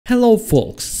Hello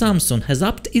folks, Samsung has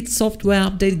upped its software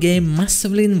update game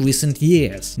massively in recent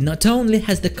years. Not only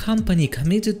has the company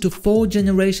committed to 4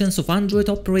 generations of Android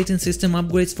operating system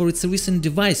upgrades for its recent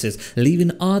devices,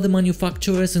 leaving other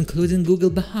manufacturers including Google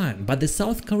behind, but the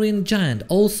South Korean giant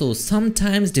also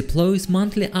sometimes deploys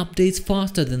monthly updates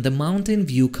faster than the Mountain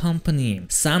View company.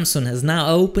 Samsung has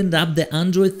now opened up the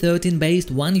Android 13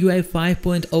 based One UI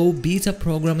 5.0 beta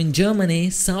program in Germany,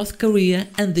 South Korea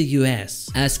and the US.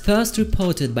 As first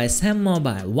reported by Sam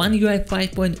Mobile, One UI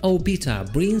 5.0 beta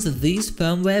brings this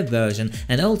firmware version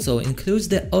and also includes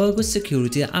the August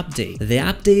security update. The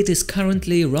update is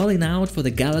currently rolling out for the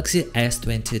Galaxy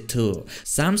S22.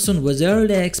 Samsung was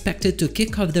earlier expected to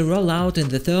kick off the rollout in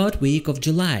the 3rd week of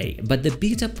July, but the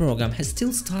beta program has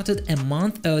still started a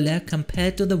month earlier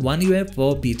compared to the One UI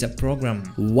 4 beta program.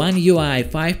 One UI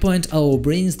 5.0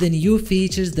 brings the new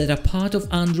features that are part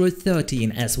of Android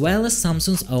 13 as well as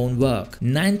Samsung's own work.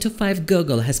 9 to 5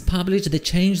 Google has published the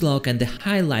changelog and the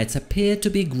highlights appear to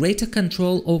be greater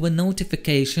control over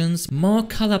notifications, more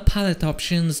color palette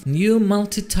options, new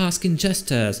multitasking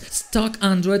gestures, stock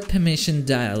Android permission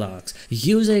dialogues.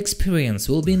 User experience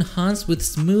will be enhanced with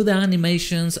smoother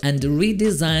animations and a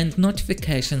redesigned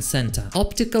notification center.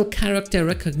 Optical character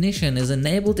recognition is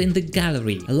enabled in the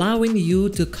gallery, allowing you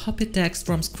to copy text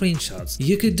from screenshots.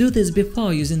 You could do this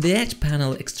before using the Edge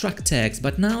panel extract text,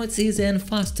 but now it's easier and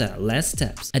faster, less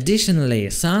steps. Additionally,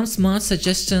 some smart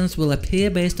suggestions will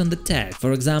appear based on the text.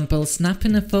 For example,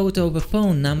 snapping a photo of a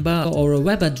phone number or a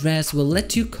web address will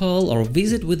let you call or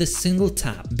visit with a single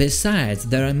tap. Besides,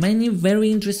 there are many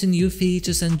very interesting new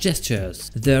features and gestures.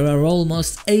 There are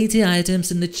almost 80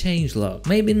 items in the changelog.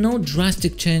 Maybe no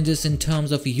drastic changes in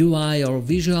terms of UI or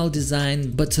visual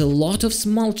design, but a lot of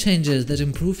small changes that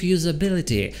improve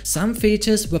usability. Some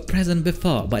features were present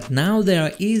before, but now they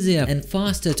are easier and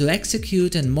faster to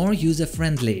execute and more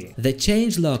user-friendly. The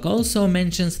changelog also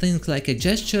mentions things like a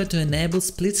gesture to enable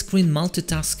split-screen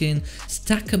multitasking,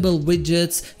 stackable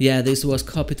widgets, yeah, this was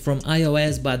copied from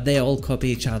iOS but they all copy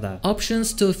each other,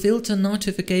 options to filter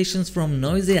notifications from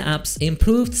noisy apps,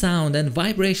 improved sound and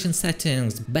vibration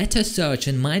settings, better search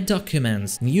in My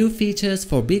Documents, new features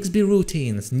for Bixby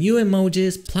routines, new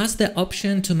emojis plus the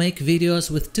option to make videos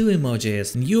with 2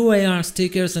 emojis, new AR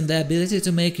stickers and the ability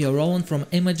to make your own from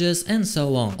images and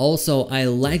so on. Also, I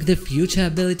like the future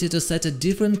ability to set a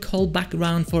different call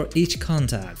background for each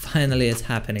contact. Finally, it's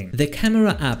happening. The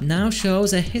camera app now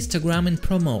shows a histogram in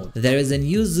Pro mode. There is a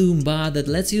new zoom bar that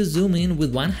lets you zoom in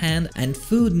with one hand and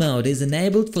food mode is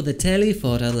enabled for the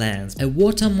telephoto lens. A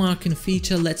watermarking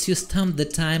feature lets you stamp the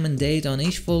time and date on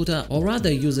each photo or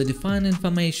other user-defined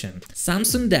information.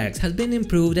 Samsung DeX has been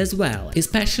improved as well,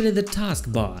 especially the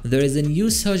taskbar. There is a new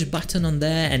search button on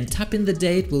there and tapping the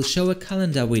date will show a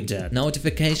calendar widget.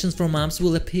 Notifications from apps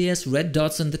will appear as red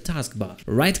dots in the taskbar.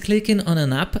 Right-clicking on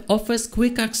an app offers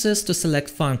quick access to select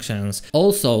functions.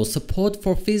 Also, support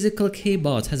for physical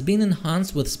keyboards has been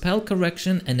enhanced with spell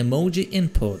correction and emoji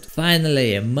input.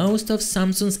 Finally, most of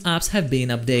Samsung's apps have been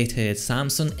updated.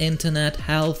 Samsung Internet,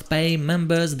 Health, Pay,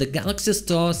 Members, the Galaxy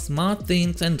Store,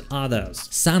 SmartThings and others.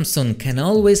 Samsung can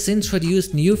always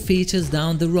introduce new features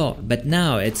down the road, but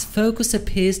now its focus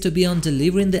appears to be on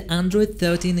delivering the Android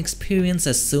 13 experience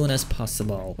as soon as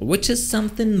possible, which is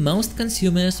something most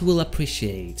consumers will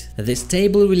appreciate. The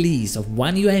stable release of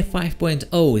One UI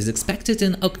 5.0 is expected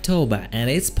in October and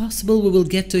it's possible we will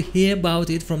get to hear about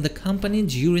it from the company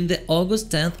during the August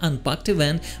 10th Unpacked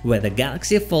event where the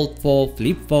Galaxy Fold 4,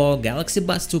 Flip 4, Galaxy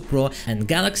Buds 2 Pro and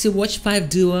Galaxy Watch 5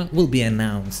 Duo will be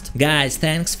announced. Guys,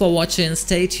 thanks for watching,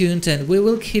 stay tuned and we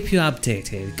will keep you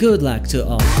updated. Good luck to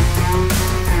all.